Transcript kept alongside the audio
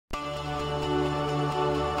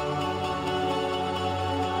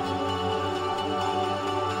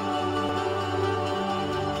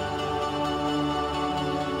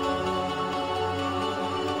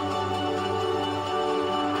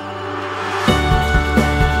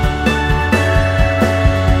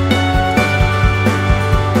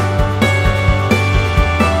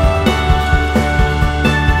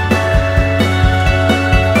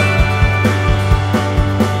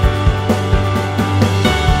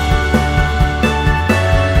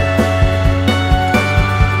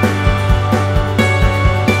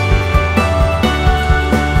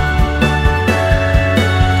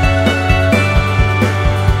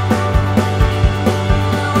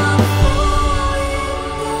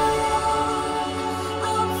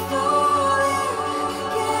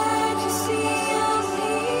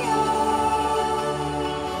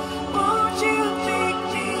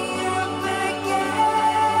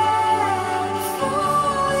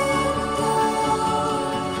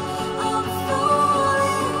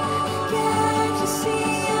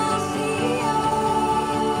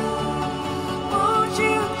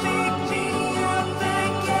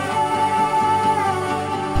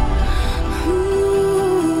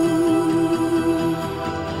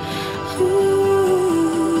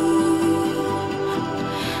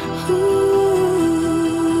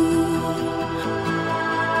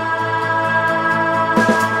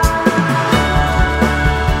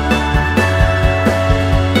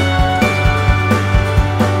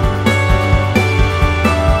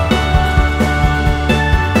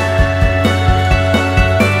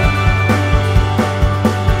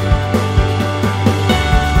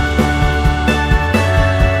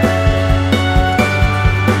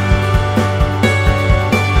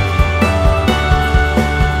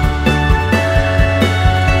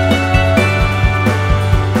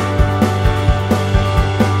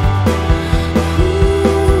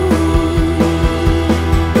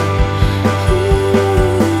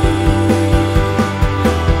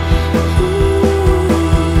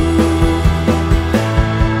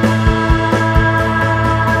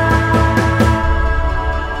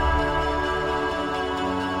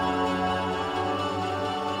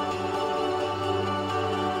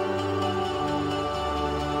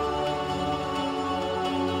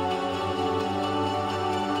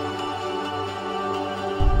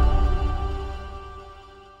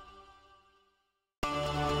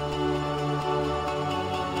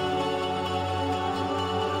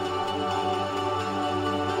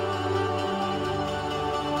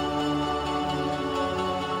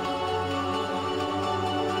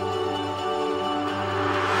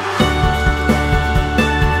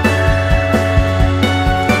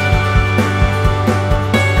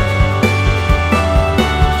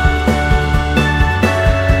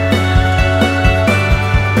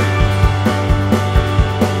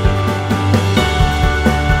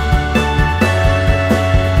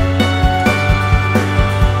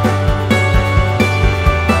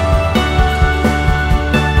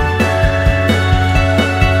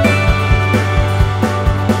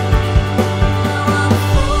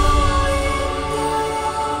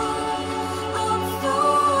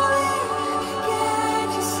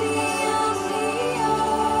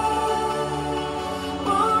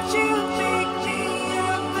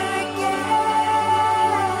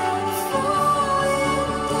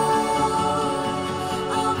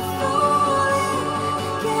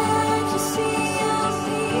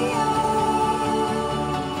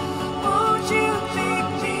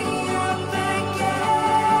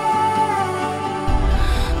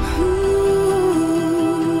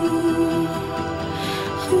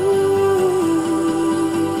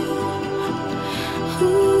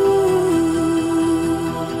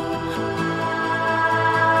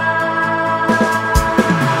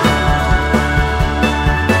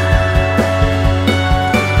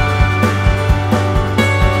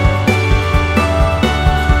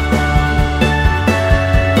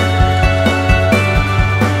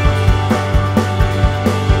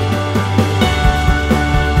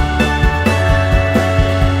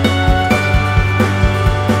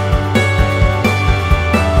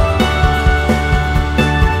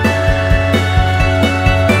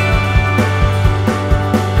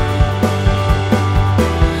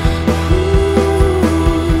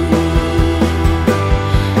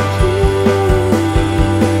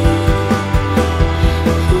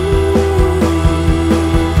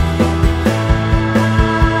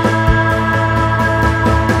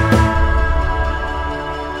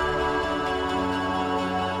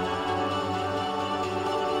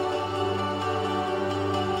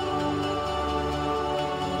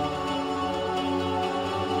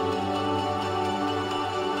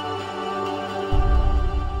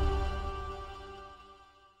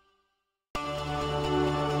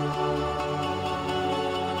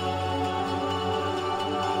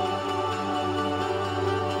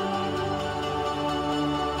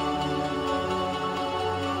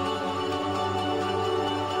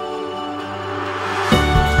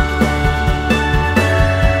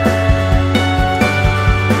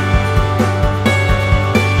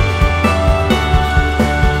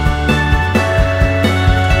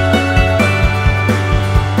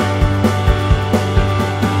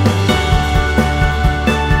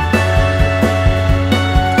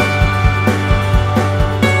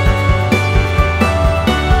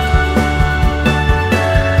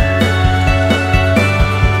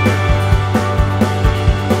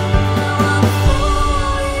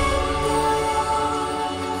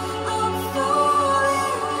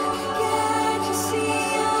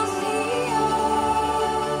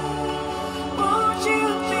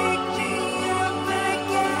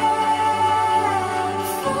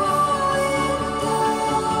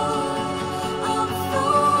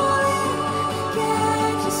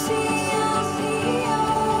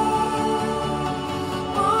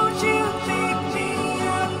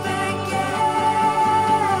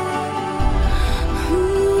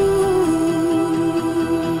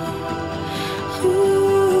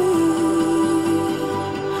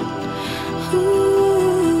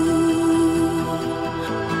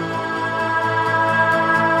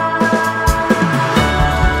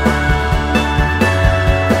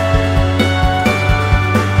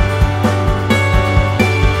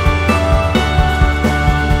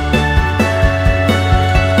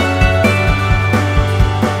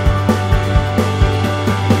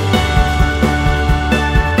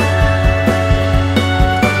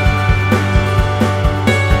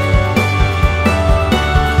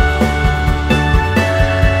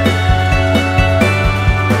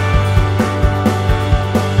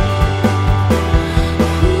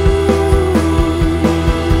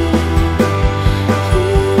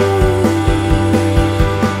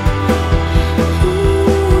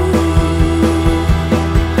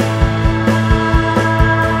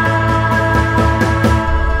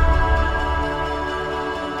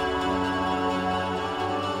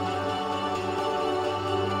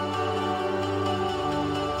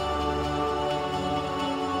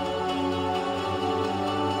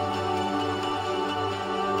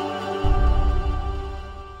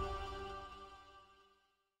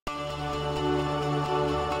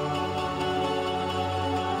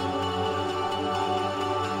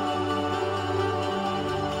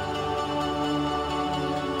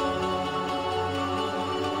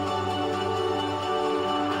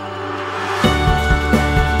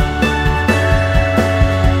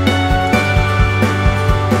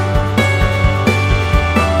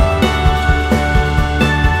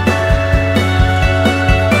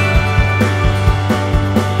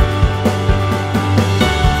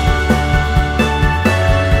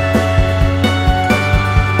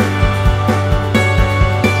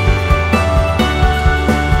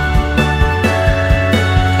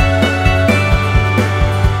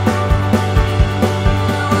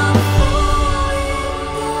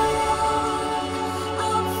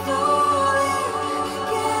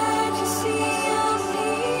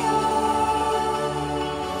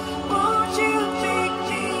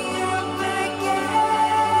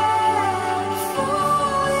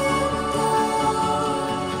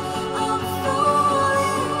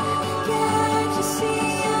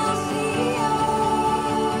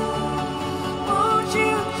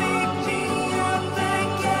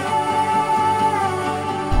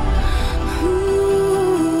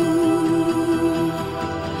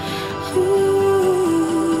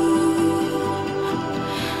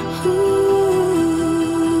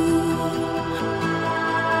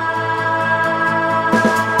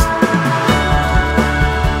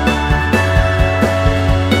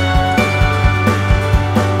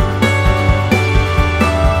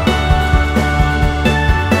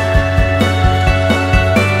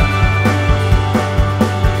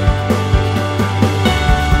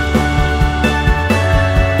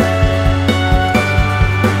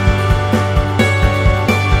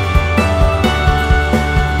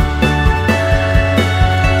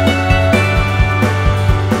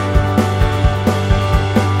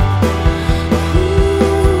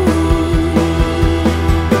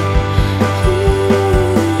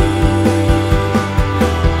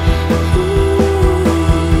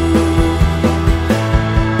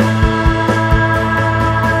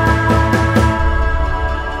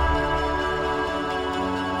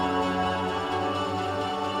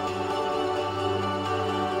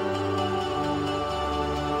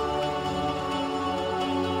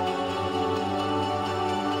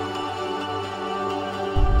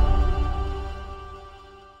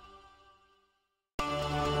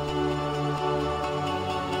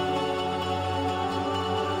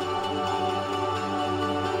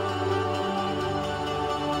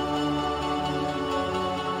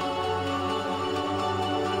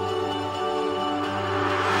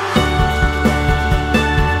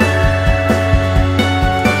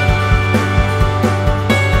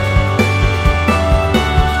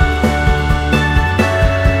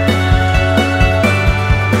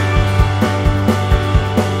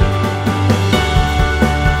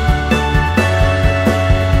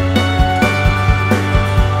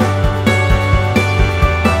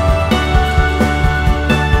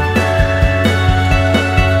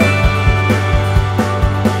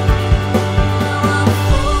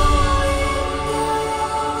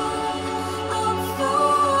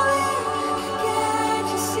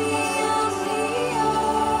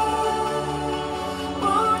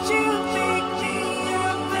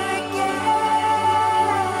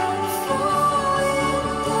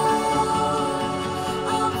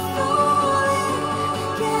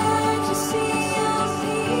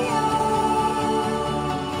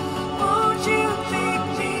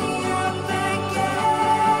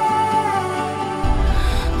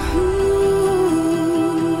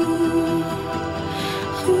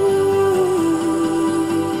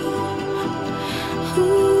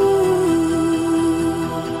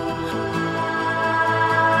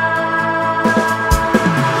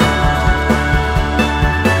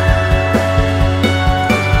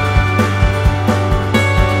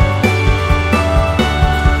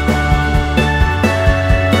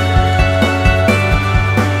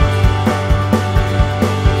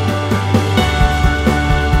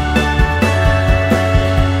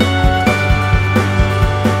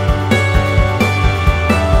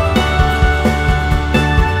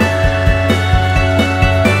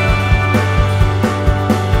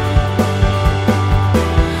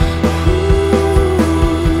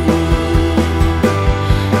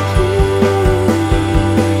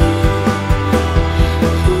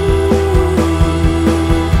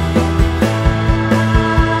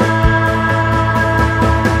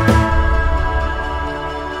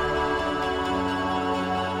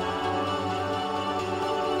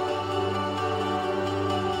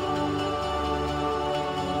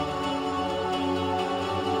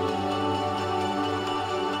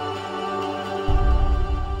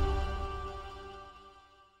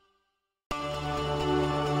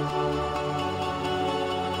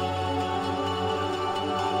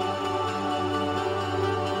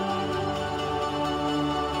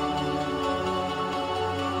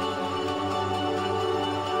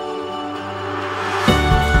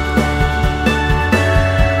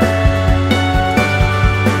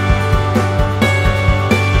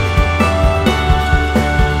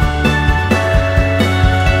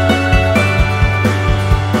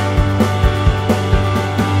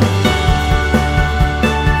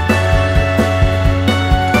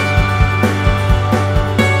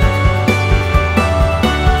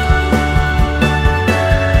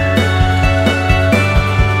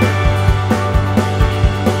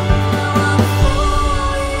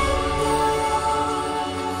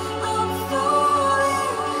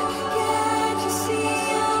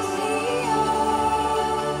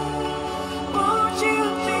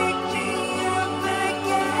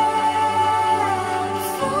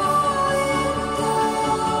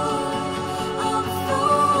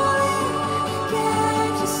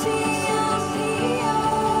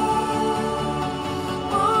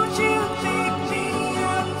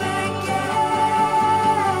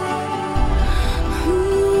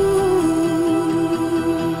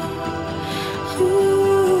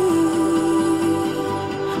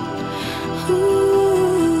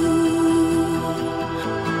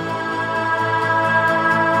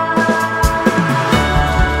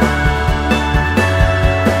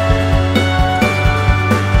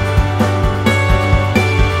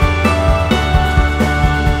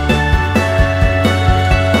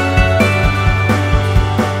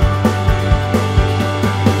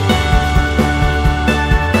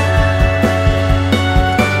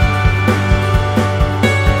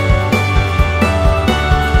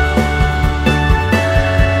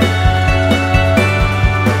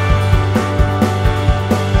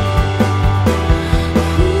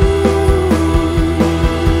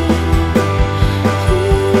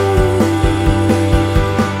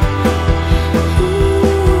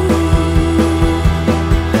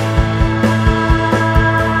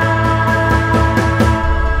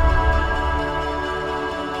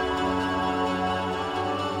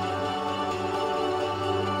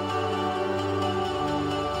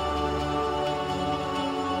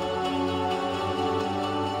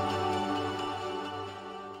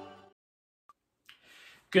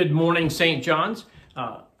Good morning, St. John's.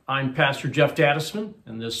 I'm Pastor Jeff Davisman,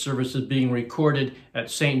 and this service is being recorded at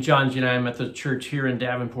St. John's United Methodist Church here in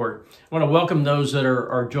Davenport. I want to welcome those that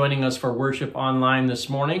are joining us for worship online this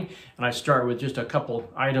morning, and I start with just a couple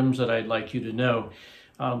items that I'd like you to know.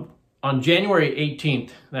 On January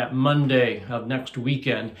 18th, that Monday of next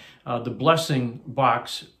weekend, the Blessing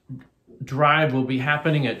Box Drive will be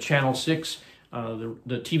happening at Channel 6. The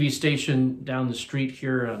TV station down the street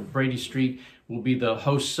here on Brady Street will be the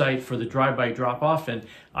host site for the drive-by drop-off, and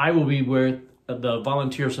I will be with the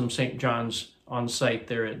volunteers from St. John's on site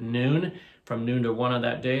there at noon, from noon to 1 on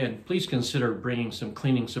that day, and please consider bringing some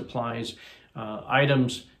cleaning supplies.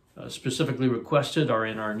 Items specifically requested are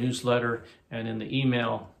in our newsletter and in the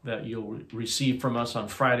email that you'll receive from us on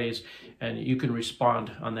Fridays, and you can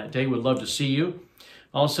respond on that day. We'd love to see you.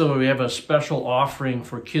 Also, we have a special offering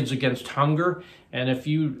for Kids Against Hunger, and if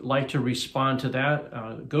you'd like to respond to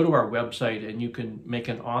that, go to our website and you can make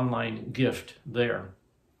an online gift there.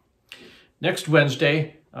 Next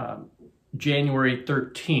Wednesday, January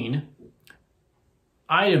 13,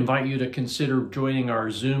 I invite you to consider joining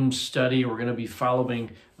our Zoom study. We're going to be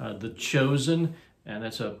following The Chosen, and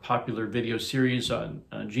that's a popular video series on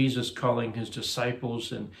Jesus calling his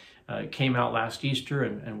disciples, and it came out last Easter,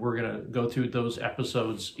 and we're going to go through those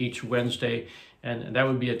episodes each Wednesday, and that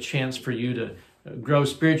would be a chance for you to grow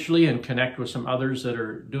spiritually and connect with some others that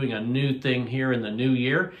are doing a new thing here in the new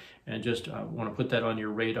year, and just want to put that on your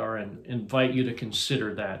radar and invite you to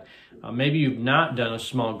consider that. Maybe you've not done a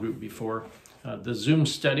small group before. The Zoom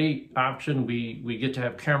study option, we get to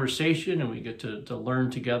have conversation and we get to learn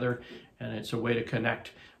together, and it's a way to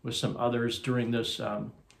connect with some others during this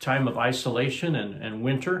time of isolation and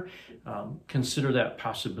winter. Consider that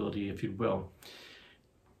possibility, if you will.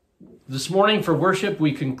 This morning for worship,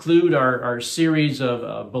 we conclude our series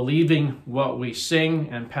of Believing What We Sing,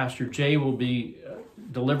 and Pastor Jay will be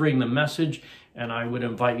delivering the message, and I would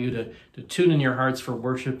invite you to tune in your hearts for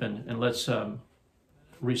worship, and let's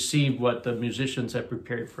receive what the musicians have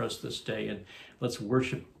prepared for us this day, and let's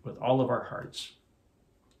worship with all of our hearts.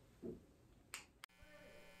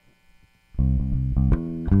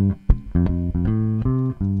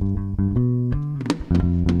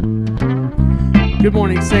 Good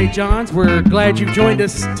morning, St. John's. We're glad you've joined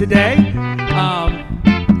us today.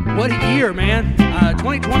 What a year, man.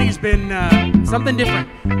 2020 has been something different.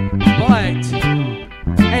 But,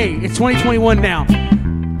 hey, it's 2021 now.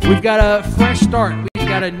 We've got a fresh start. We've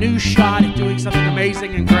got a new shot at doing something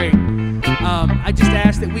amazing and great. I just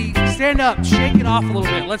ask that we stand up, shake it off a little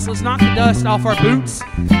bit. Let's knock the dust off our boots,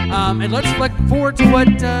 and let's look forward to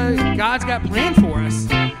what God's got planned for us.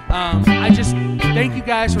 I just thank you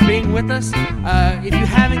guys for being with us. If you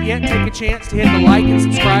haven't yet, take a chance to hit the like and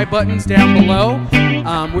subscribe buttons down below.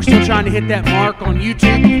 We're still trying to hit that mark on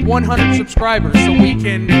YouTube, 100 subscribers, so we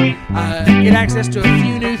can get access to a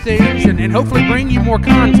few new things and hopefully bring you more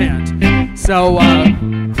content. So,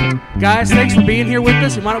 guys, thanks for being here with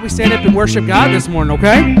us, and why don't we stand up and worship God this morning,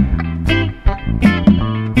 okay?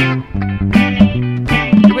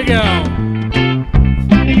 Here we go.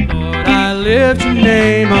 Lord, I lift your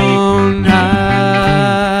name on high.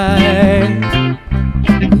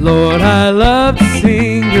 Lord, I love to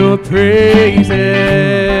sing your praises.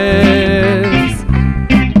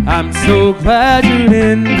 I'm so glad you're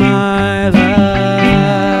in my life.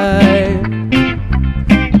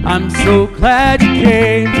 I'm so glad you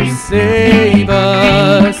came to save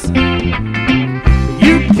us.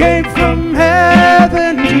 You came from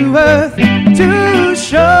heaven to earth to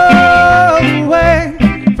show the way,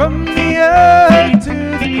 from the earth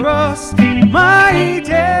to the cross, my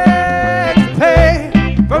debt to pay.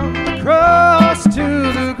 From the cross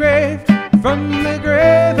to the grave, from the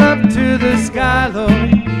grave up to the sky, Lord,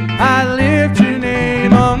 I lift your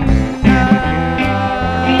name on high.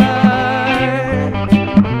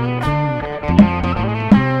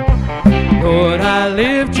 Lord, I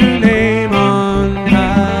lift your name on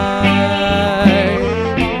high.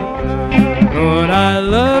 Lord, I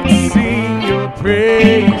love to sing your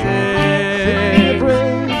praises.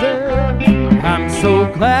 I'm so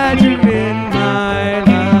glad you're in my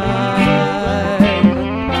life.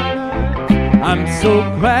 I'm so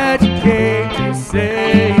glad you came to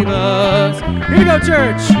save us. Here we go,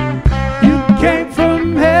 church. You came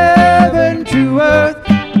from heaven to earth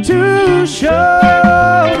to show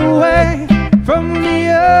the way, from the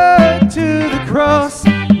earth to the cross,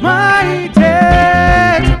 my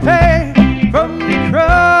debt to pay. From the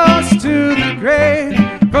cross to the grave,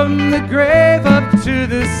 from the grave up to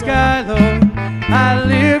the sky, Lord, I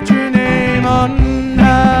lift your name on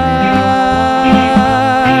high.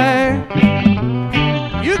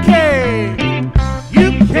 You came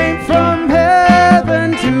from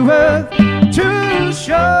heaven to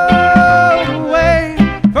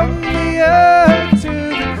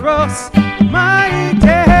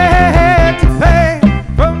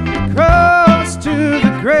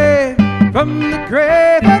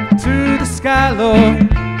Lord.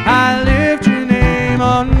 I lift your name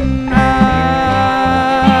on high.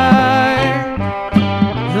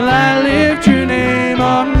 I lift your name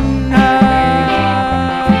on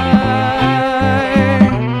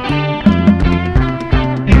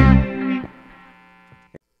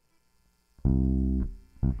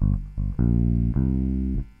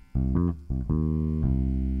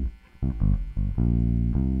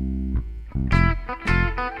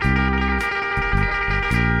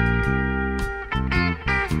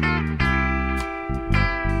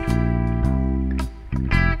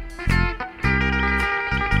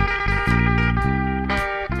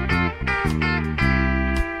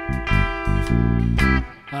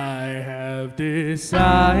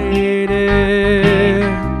decided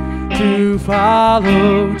to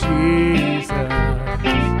follow Jesus.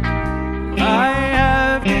 I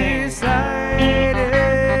have decided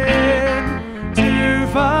to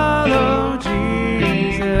follow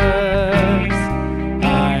Jesus.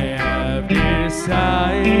 I have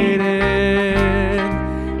decided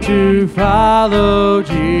to follow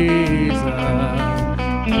Jesus.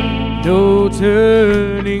 No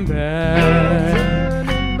turning back.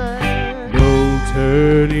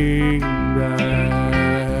 Turning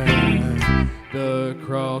back, the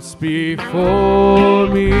cross before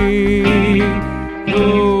me,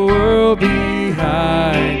 the world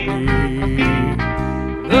behind me,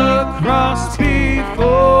 the cross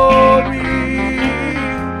before me,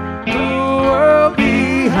 the world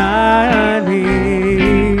behind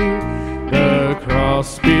me, the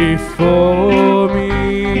cross before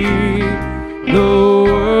me, the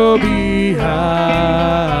world behind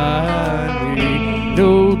me.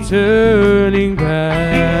 No turning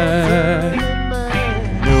back,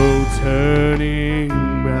 no turning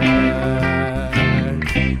back.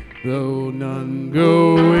 Though none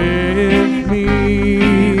go with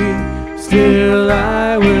me, still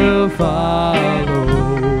I will follow.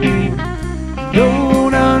 Though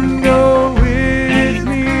none go with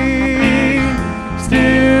me,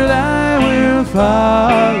 still I will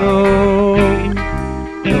follow.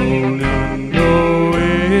 Though none go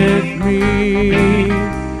with me,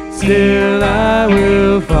 still I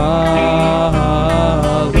will follow.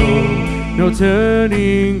 No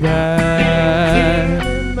turning back,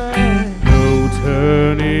 no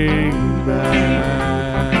turning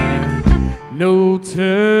back, no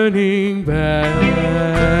turning back,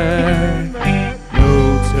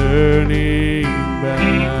 no turning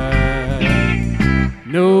back,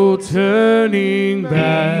 no turning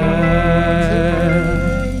back,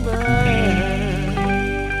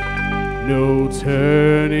 no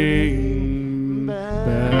turning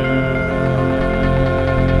back.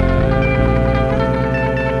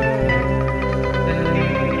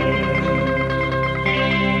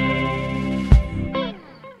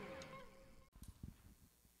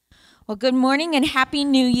 Well, good morning and Happy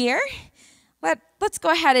New Year. Let's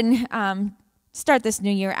go ahead and start this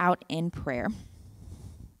new year out in prayer.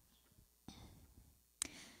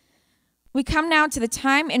 We come now to the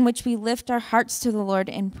time in which we lift our hearts to the Lord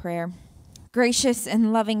in prayer. Gracious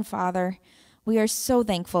and loving Father, we are so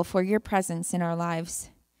thankful for your presence in our lives.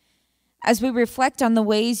 As we reflect on the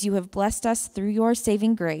ways you have blessed us through your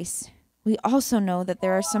saving grace, we also know that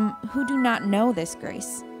there are some who do not know this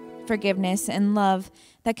grace, forgiveness, and love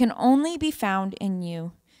that can only be found in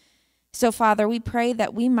you. So, Father, we pray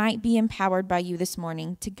that we might be empowered by you this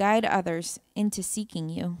morning to guide others into seeking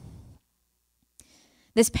you.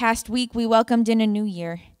 This past week, we welcomed in a new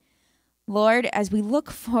year. Lord, as we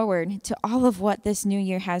look forward to all of what this new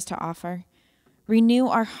year has to offer, renew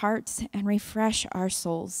our hearts and refresh our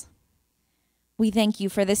souls. We thank you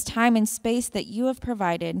for this time and space that you have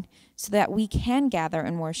provided so that we can gather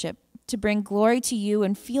and worship, to bring glory to you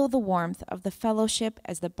and feel the warmth of the fellowship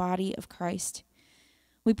as the body of Christ.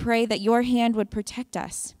 We pray that your hand would protect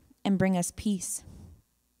us and bring us peace.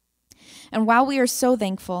 And while we are so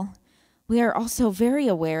thankful, we are also very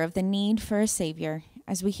aware of the need for a Savior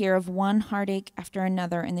as we hear of one heartache after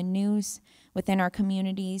another in the news, within our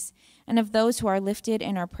communities, and of those who are lifted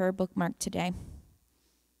in our prayer bookmark today.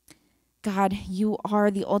 God, you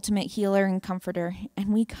are the ultimate healer and comforter, and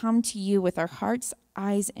we come to you with our hearts,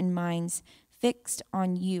 eyes, and minds fixed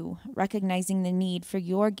on you, recognizing the need for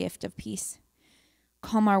your gift of peace.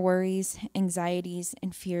 Calm our worries, anxieties,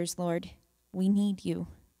 and fears, Lord. We need you.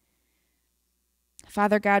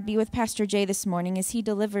 Father God, be with Pastor Jay this morning as he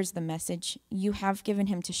delivers the message you have given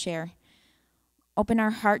him to share. Open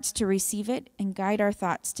our hearts to receive it and guide our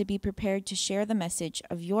thoughts to be prepared to share the message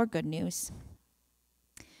of your good news.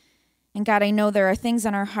 And God, I know there are things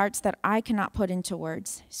on our hearts that I cannot put into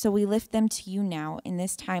words, so we lift them to you now in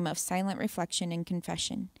this time of silent reflection and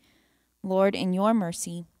confession. Lord, in your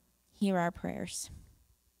mercy, hear our prayers.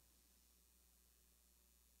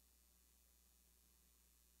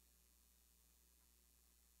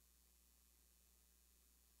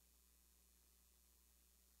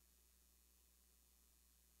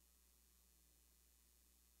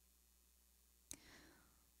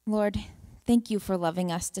 Lord, thank you for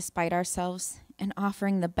loving us despite ourselves and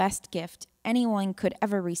offering the best gift anyone could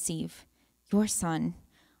ever receive, your Son,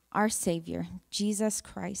 our Savior, Jesus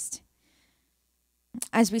Christ.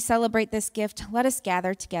 As we celebrate this gift, let us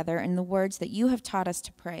gather together in the words that you have taught us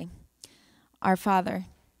to pray. Our Father,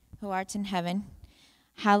 who art in heaven,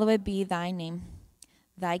 hallowed be thy name.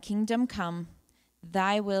 Thy kingdom come,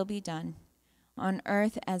 thy will be done, on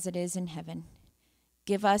earth as it is in heaven.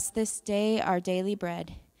 Give us this day our daily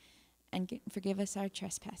bread, and forgive us our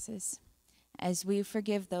trespasses, as we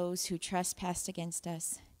forgive those who trespass against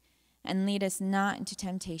us. And lead us not into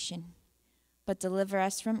temptation, but deliver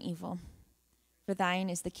us from evil. For thine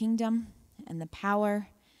is the kingdom, and the power,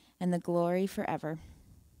 and the glory forever.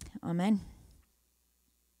 Amen.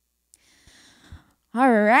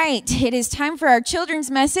 All right, it is time for our children's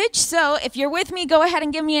message. So if you're with me, go ahead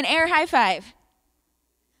and give me an air high five.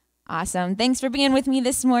 Awesome. Thanks for being with me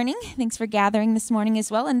this morning. Thanks for gathering this morning as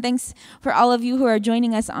well. And thanks for all of you who are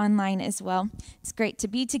joining us online as well. It's great to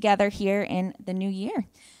be together here in the new year.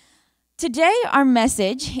 Today, our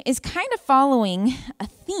message is kind of following a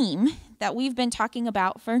theme that we've been talking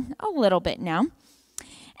about for a little bit now.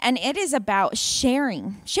 And it is about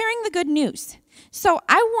sharing the good news. So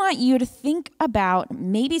I want you to think about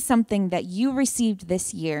maybe something that you received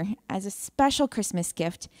this year as a special Christmas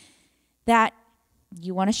gift that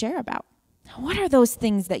you want to share about. What are those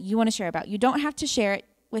things that you want to share about? You don't have to share it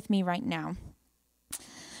with me right now.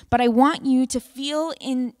 But I want you to feel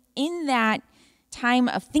in that time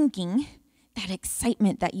of thinking that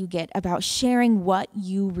excitement that you get about sharing what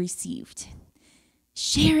you received.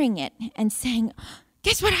 Sharing it and saying,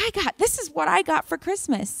 guess what I got? This is what I got for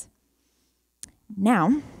Christmas.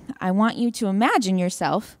 Now, I want you to imagine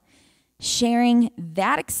yourself sharing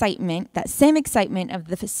that excitement, that same excitement of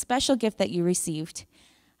the special gift that you received,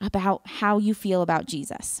 about how you feel about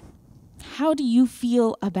Jesus. How do you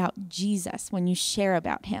feel about Jesus when you share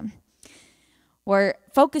about him? We're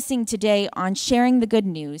focusing today on sharing the good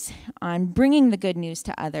news, on bringing the good news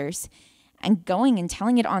to others, and going and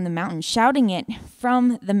telling it on the mountain, shouting it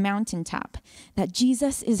from the mountaintop, that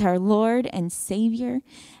Jesus is our Lord and Savior,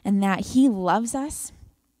 and that he loves us.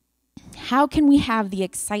 How can we have the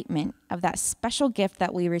excitement of that special gift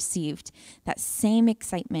that we received, that same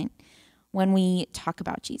excitement when we talk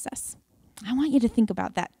about Jesus? I want you to think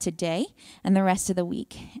about that today and the rest of the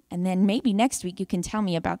week. And then maybe next week you can tell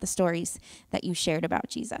me about the stories that you shared about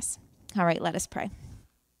Jesus. All right, let us pray.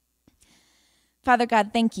 Father God,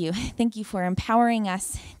 thank you. Thank you for empowering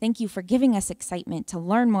us. Thank you for giving us excitement to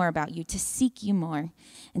learn more about you, to seek you more,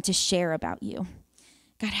 and to share about you.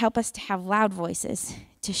 God, help us to have loud voices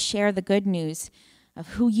to share the good news of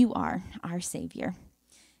who you are, our Savior.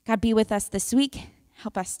 God, be with us this week.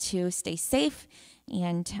 Help us to stay safe.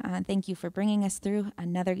 And thank you for bringing us through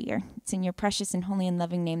another year. It's in your precious and holy and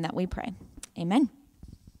loving name that we pray. Amen.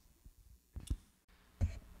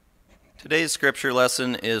 Today's scripture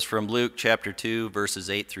lesson is from Luke chapter 2,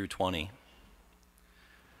 verses 8 through 20.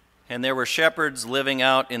 And there were shepherds living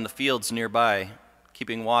out in the fields nearby,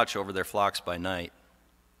 keeping watch over their flocks by night.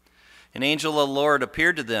 An angel of the Lord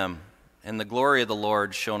appeared to them, and the glory of the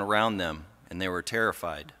Lord shone around them, and they were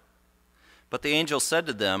terrified. But the angel said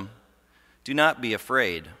to them, "Do not be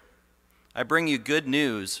afraid. I bring you good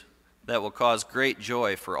news that will cause great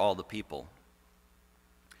joy for all the people.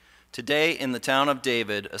 Today in the town of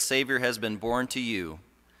David, a Savior has been born to you.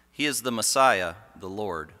 He is the Messiah, the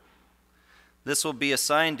Lord. This will be a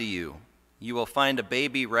sign to you. You will find a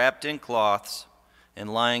baby wrapped in cloths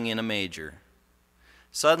and lying in a manger."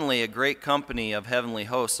 Suddenly a great company of heavenly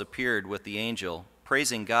hosts appeared with the angel,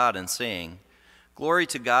 praising God and saying, "Glory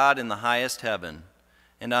to God in the highest heaven,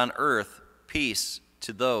 and on earth peace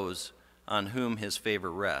to those on whom his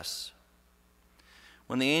favor rests."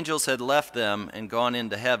 When the angels had left them and gone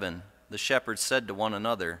into heaven, the shepherds said to one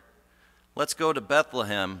another, "Let's go to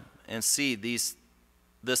Bethlehem and see this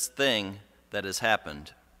thing that has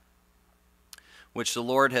happened, which the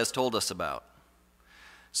Lord has told us about."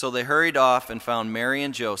 So they hurried off and found Mary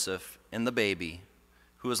and Joseph and the baby,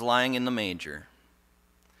 who was lying in the manger.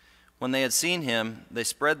 When they had seen him, they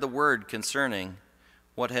spread the word concerning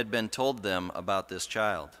what had been told them about this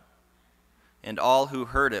child. And all who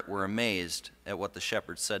heard it were amazed at what the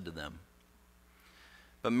shepherds said to them.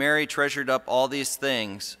 But Mary treasured up all these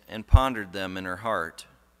things and pondered them in her heart.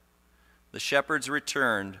 The shepherds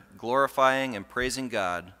returned, glorifying and praising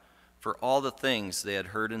God for all the things they had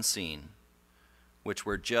heard and seen, which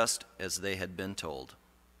were just as they had been told.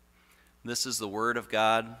 This is the word of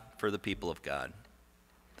God for the people of God.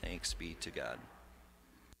 Thanks be to God.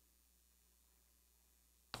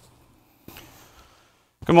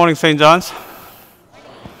 Good morning, St. John's.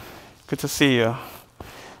 Good to see you.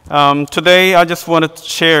 Today, I just wanted to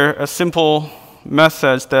share a simple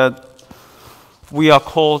message that we are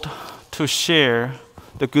called to share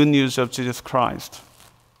the good news of Jesus Christ.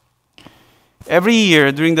 Every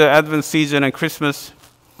year during the Advent season and Christmas,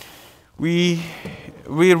 we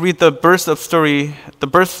read the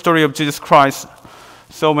birth story of Jesus Christ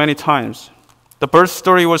so many times. The birth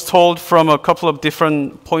story was told from a couple of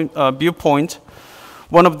different viewpoints.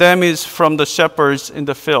 One of them is from the shepherds in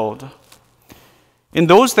the field. In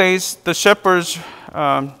those days, the shepherds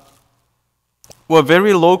were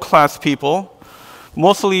very low-class people.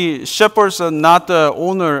 Mostly, shepherds are not the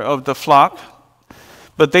owner of the flock,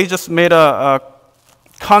 but they just made a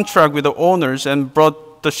contract with the owners and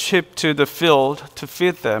brought the sheep to the field to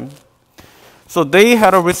feed them. So they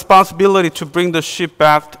had a responsibility to bring the sheep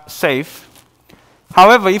back safe.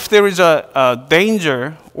 However, if there is a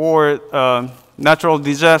danger or a natural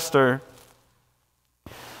disaster,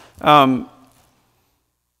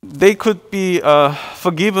 they could be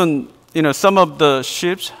forgiven, some of the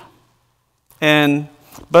sheep,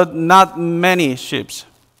 but not many sheep.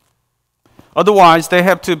 Otherwise, they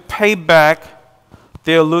have to pay back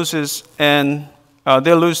their losses and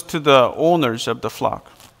their loss to the owners of the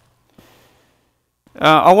flock.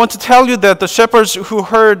 I want to tell you that the shepherds who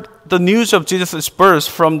heard the news of Jesus' birth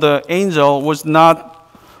from the angel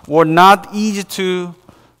were not easy to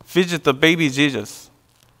visit the baby Jesus,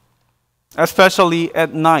 especially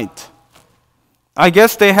at night. I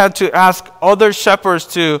guess they had to ask other shepherds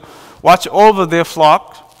to watch over their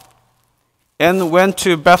flock and went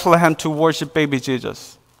to Bethlehem to worship baby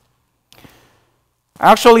Jesus.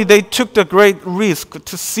 Actually, they took the great risk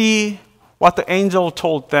to see what the angel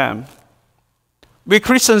told them. We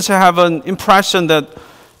Christians have an impression that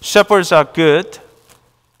shepherds are good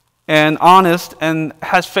and honest and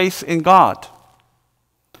has faith in God.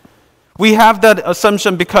 We have that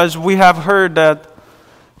assumption because we have heard that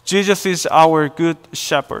Jesus is our good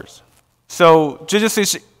shepherd. So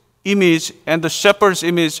Jesus' image and the shepherd's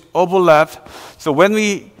image overlap. So when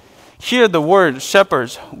we hear the word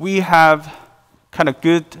shepherds, we have kind of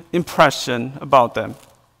good impression about them.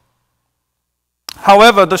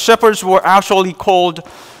 However, the shepherds were actually called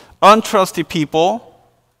untrusty people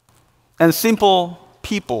and simple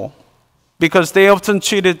people because they often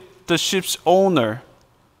cheated the sheep's owner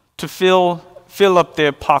to fill up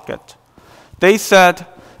their pocket. They said,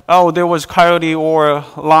 there was coyote or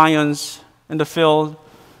lions in the field,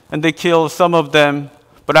 and they killed some of them,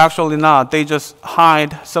 but actually not. They just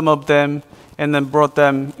hide some of them and then brought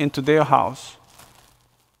them into their house.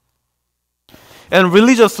 And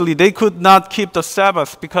religiously, they could not keep the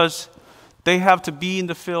Sabbath because they have to be in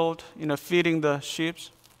the field, feeding the sheep.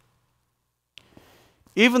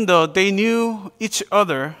 Even though they knew each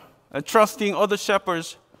other, trusting other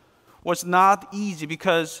shepherds was not easy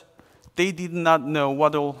because they did not know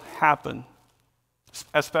what will happen,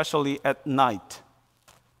 especially at night.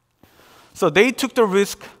 So they took the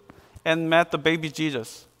risk and met the baby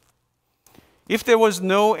Jesus. If there was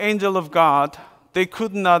no angel of God, they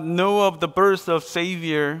could not know of the birth of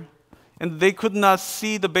Savior, and they could not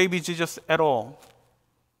see the baby Jesus at all.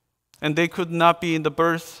 And they could not be in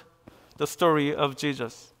the story of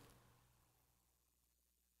Jesus.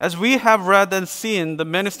 As we have read and seen the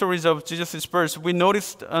many stories of Jesus' birth, we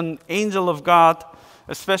noticed an angel of God,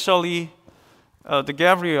 especially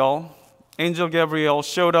Angel Gabriel,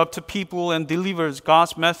 showed up to people and delivers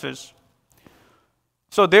God's message.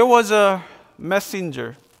 So there was a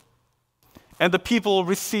messenger, and the people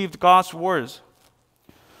received God's words.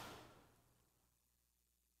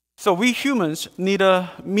 So we humans need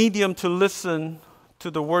a medium to listen to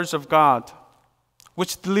the words of God,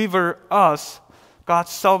 which deliver us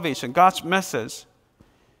God's salvation, God's message.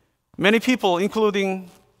 Many people, including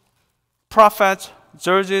prophets,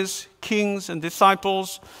 judges, kings, and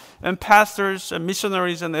disciples, and pastors, and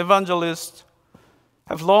missionaries, and evangelists,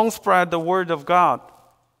 have long spread the word of God.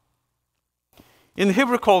 In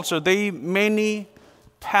Hebrew culture, they mainly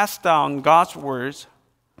pass down God's words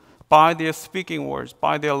by their speaking words,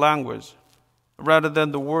 by their language, rather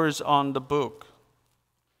than the words on the book.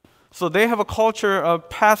 So they have a culture of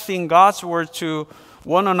passing God's word to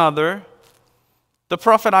one another. The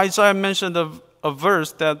prophet Isaiah mentioned a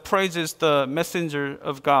verse that praises the messenger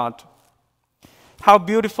of God. How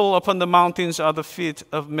beautiful upon the mountains are the feet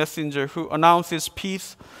of messenger who announces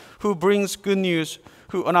peace, who brings good news,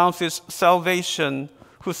 who announces salvation,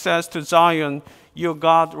 who says to Zion, your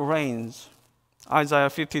God reigns. Isaiah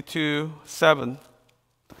 52:7.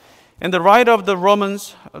 And the writer of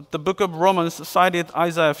the book of Romans cited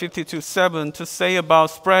Isaiah 52:7 to say about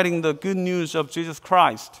spreading the good news of Jesus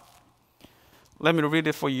Christ. Let me read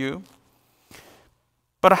it for you.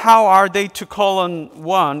 But how are they to call on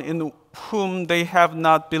one in whom they have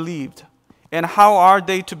not believed? And how are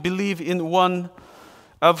they to believe in one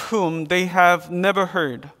of whom they have never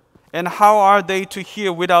heard? And how are they to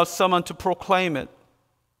hear without someone to proclaim it?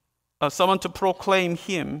 Someone to proclaim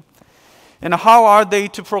him? And how are they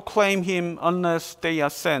to proclaim him unless they are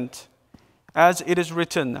sent? As it is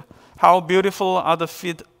written, how beautiful are the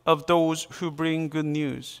feet of those who bring good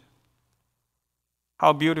news.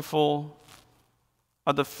 How beautiful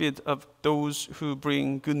are the feet of those who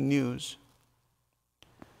bring good news.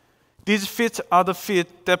 These feet are the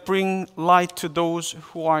feet that bring light to those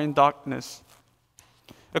who are in darkness.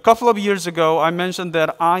 A couple of years ago, I mentioned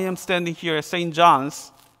that I am standing here at St.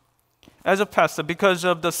 John's as a pastor because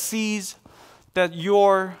of the seeds that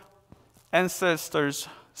your ancestors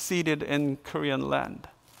seeded in Korean land.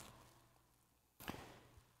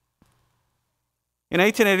 In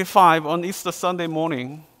 1885, on Easter Sunday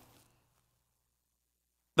morning,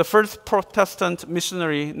 the first Protestant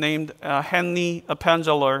missionary named Henry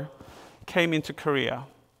Appenzeller came into Korea.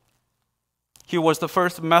 He was the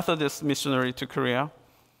first Methodist missionary to Korea.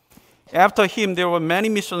 After him, there were many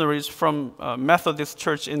missionaries from Methodist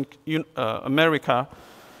Church in America.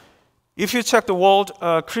 If you check the world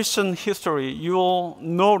Christian history, you will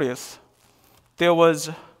notice there was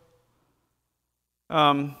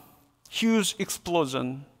huge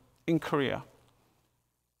explosion in Korea.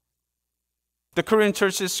 The Korean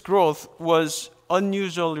church's growth was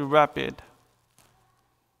unusually rapid.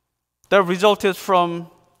 That resulted from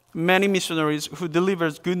many missionaries who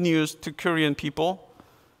delivered good news to Korean people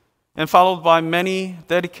and followed by many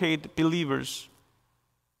dedicated believers.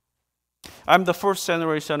 I'm the first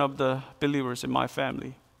generation of the believers in my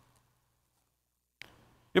family.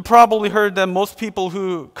 You probably heard that most people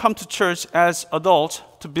who come to church as adults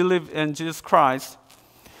to believe in Jesus Christ,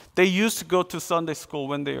 they used to go to Sunday school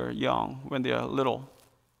when they are young, when they are little.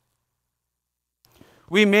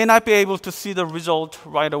 We may not be able to see the result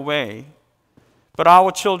right away, but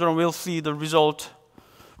our children will see the result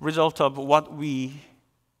of what we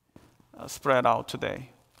spread out today.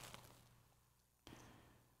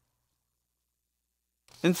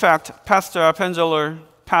 In fact, Pastor Appenzeller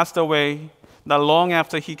passed away not long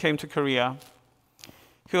after he came to Korea.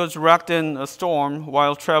 He was wrecked in a storm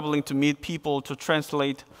while traveling to meet people to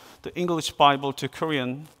translate the English Bible to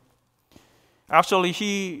Korean. Actually,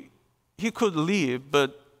 he could leave,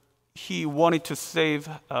 but he wanted to save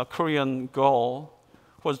a Korean girl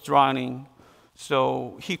who was drowning,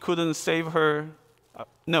 so he couldn't save her.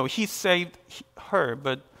 No, he saved her,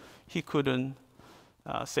 but he couldn't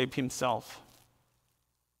save himself.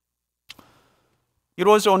 It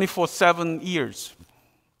was only for 7 years.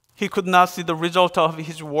 He could not see the result of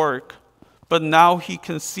his work, but now we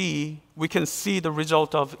can see the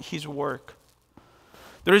result of his work.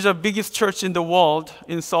 There is a biggest church in the world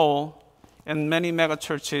in Seoul and many mega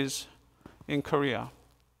churches in Korea.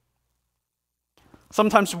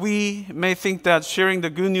 Sometimes we may think that sharing the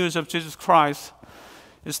good news of Jesus Christ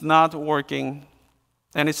is not working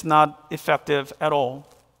and it's not effective at all.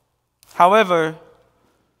 However,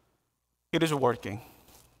 it is working.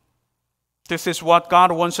 This is what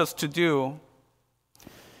God wants us to do.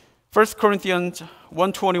 1 Corinthians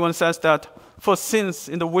 1:21 says that, for since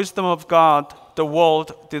in the wisdom of God, the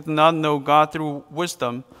world did not know God through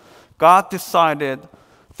wisdom, God decided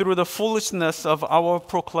through the foolishness of our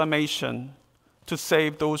proclamation to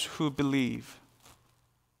save those who believe.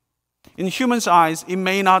 In humans' eyes, it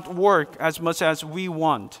may not work as much as we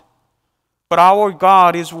want, but our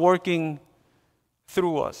God is working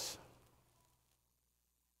through us.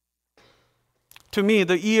 To me,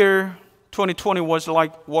 the year 2020 was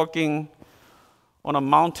like walking on a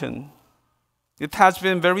mountain. It has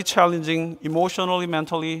been very challenging emotionally,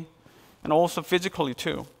 mentally, and also physically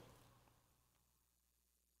too.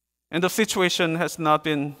 And the situation has not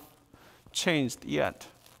been changed yet.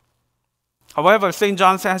 However, St.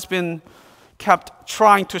 John's has been kept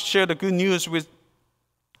trying to share the good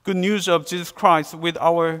news of Jesus Christ with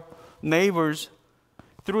our neighbors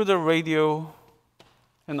through the radio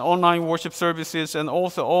and online worship services, and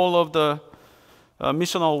also all of the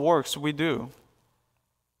missional works we do.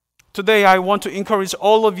 Today, I want to encourage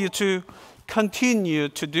all of you to continue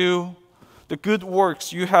to do the good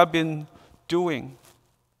works you have been doing.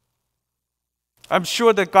 I'm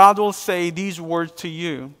sure that God will say these words to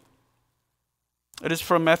you. It is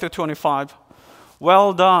from Matthew 25.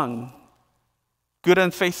 Well done, good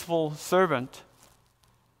and faithful servant.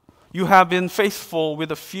 You have been faithful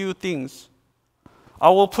with a few things. I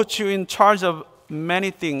will put you in charge of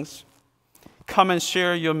many things. Come and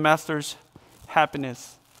share your master's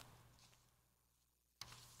happiness."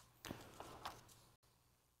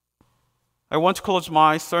 I want to close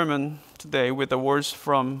my sermon today with the words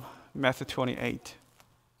from Matthew 28.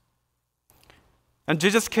 "And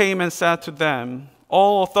Jesus came and said to them,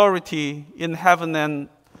 'All authority in heaven and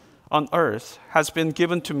on earth has been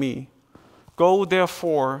given to me. Go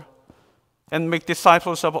therefore and make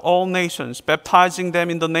disciples of all nations, baptizing them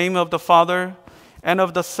in the name of the Father and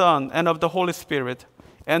of the Son and of the Holy Spirit,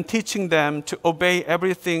 and teaching them to obey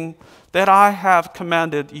everything that I have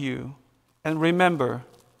commanded you. And remember,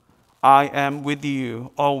 I am with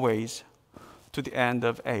you always to the end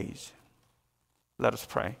of age.'" Let us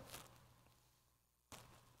pray.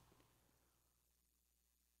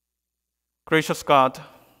 Gracious God,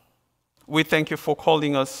 we thank you for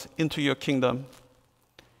calling us into your kingdom.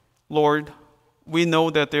 Lord, we know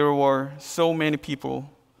that there were so many people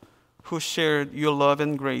who shared your love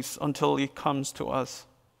and grace until it comes to us.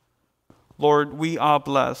 Lord, we are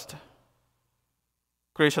blessed.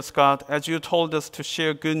 Gracious God, as you told us to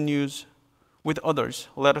share good news with others,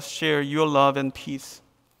 let us share your love and peace.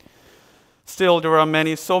 Still, there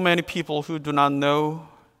are so many people who do not know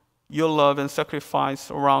your love and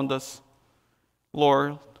sacrifice around us.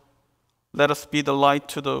 Lord, let us be the light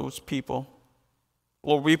to those people.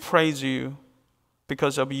 Lord, we praise you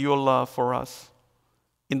because of your love for us.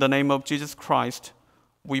 In the name of Jesus Christ,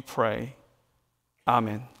 we pray.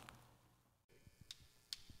 Amen.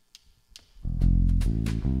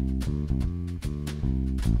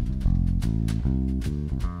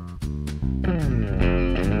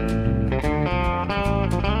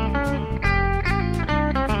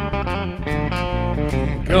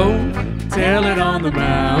 Go tell it on the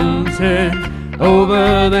mountain,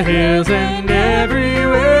 over the hills and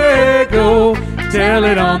everywhere. Go tell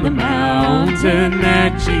it on the mountain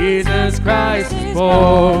that Jesus Christ is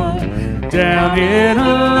born. Down in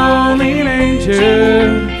a lonely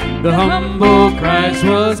manger, the humble Christ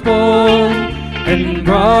was born, and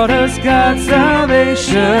brought us God's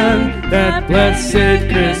salvation that blessed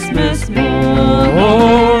Christmas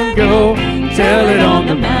morn. Go tell it on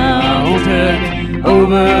the mountain,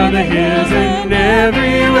 over the hills and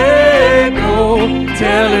everywhere. Go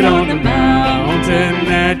tell it on the mountain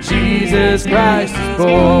that Jesus Christ is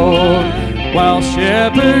born. While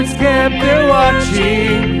shepherds kept their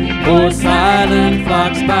watching o'er silent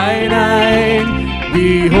flocks by night,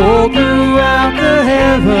 behold, throughout the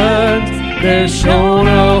heavens there shone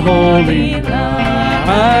a holy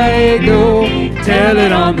light. Go tell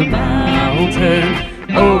it on the mountain,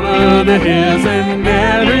 over the hills and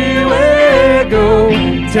everywhere. Go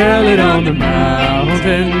tell it on the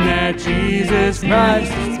mountain that Jesus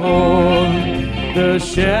Christ is born. The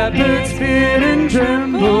shepherds feared and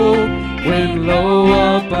trembled when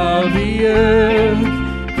low above the earth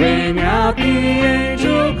rang out the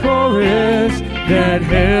angel chorus that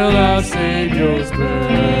hailed our Savior's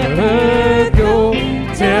birth. Go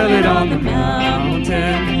tell it on the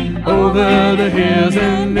mountain, over the hills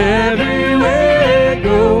and everywhere.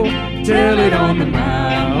 Go tell it on the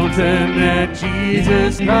mountain that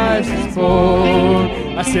Jesus Christ is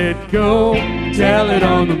born. I said, go tell it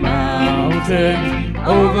on the mountain,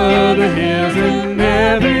 over the hills and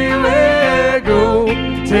everywhere. Go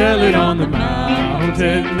tell it on the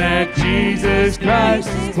mountain that Jesus Christ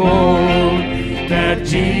is born. That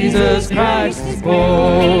Jesus Christ is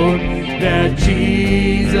born. That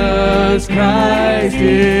Jesus Christ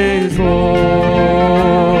is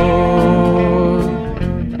born.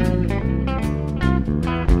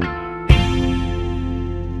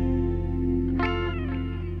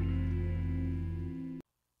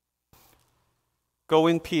 Go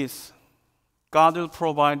in peace. God will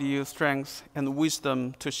provide you strength and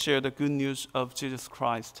wisdom to share the good news of Jesus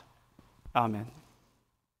Christ. Amen.